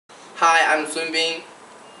Hi, I'm Sunbin.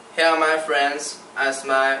 Here are my friends as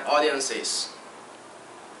my audiences.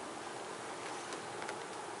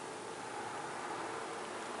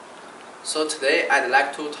 So today I'd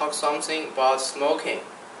like to talk something about smoking.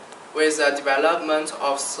 With the development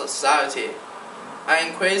of society, an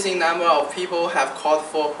increasing number of people have called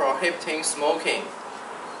for prohibiting smoking.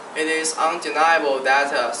 It is undeniable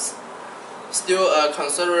that still a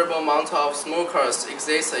considerable amount of smokers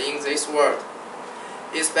exist in this world,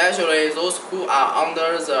 especially those who are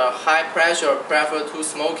under the high pressure prefer to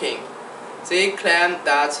smoking. They claim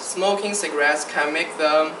that smoking cigarettes can make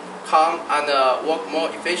them calm and work more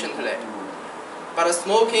efficiently. But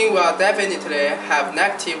smoking will definitely have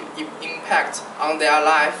negative impact on their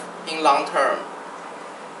life in long term.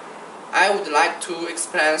 I would like to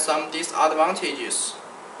explain some disadvantages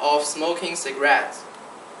of smoking cigarettes.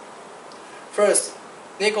 First,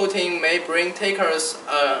 nicotine may bring takers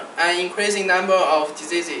an increasing number of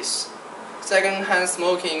diseases. Second-hand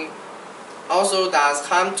smoking also does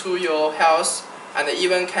harm to your health and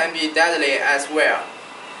even can be deadly as well.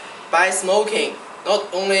 By smoking,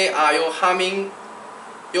 not only are you harming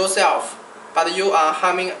yourself, but you are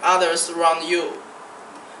harming others around you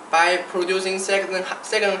by producing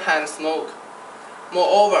second-hand smoke.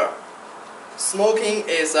 Moreover, smoking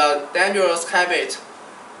is a dangerous habit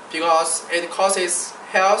because it causes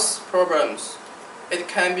health problems. It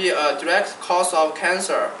can be a direct cause of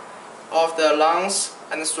cancer of the lungs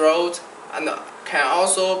and throat, and can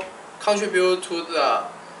also contribute to the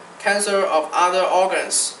cancer of other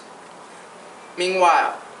organs.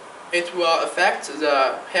 Meanwhile, it will affect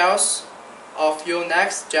the health of your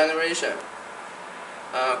next generation.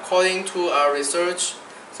 According to a research,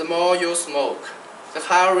 the more you smoke, the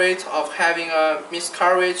higher rate of having a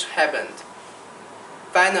miscarriage happened.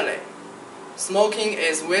 Finally, smoking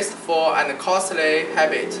is wasteful and costly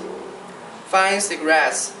habit. Fine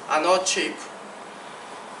cigarettes are not cheap.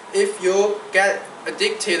 If you get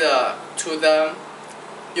addicted to them,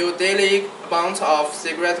 your daily amount of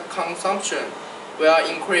cigarette consumption will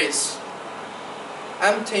increase,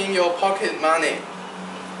 emptying your pocket money.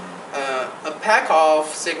 A pack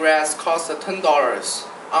of cigarettes costs $10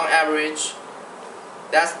 on average.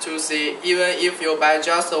 That's to say, even if you buy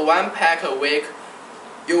just one pack a week,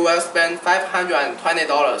 you will spend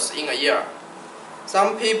 $520 in a year.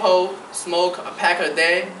 Some people smoke a pack a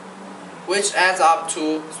day, which adds up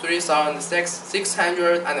to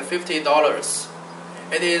 $3,650.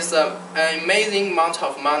 It is an amazing amount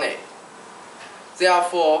of money.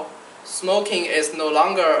 Therefore, smoking is no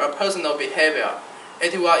longer a personal behavior.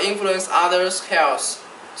 It will influence others' health.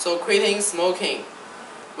 So quitting smoking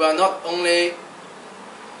will not only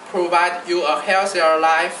provide you a healthier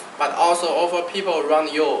life, but also offer people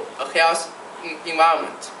around you a healthy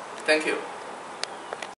environment. Thank you.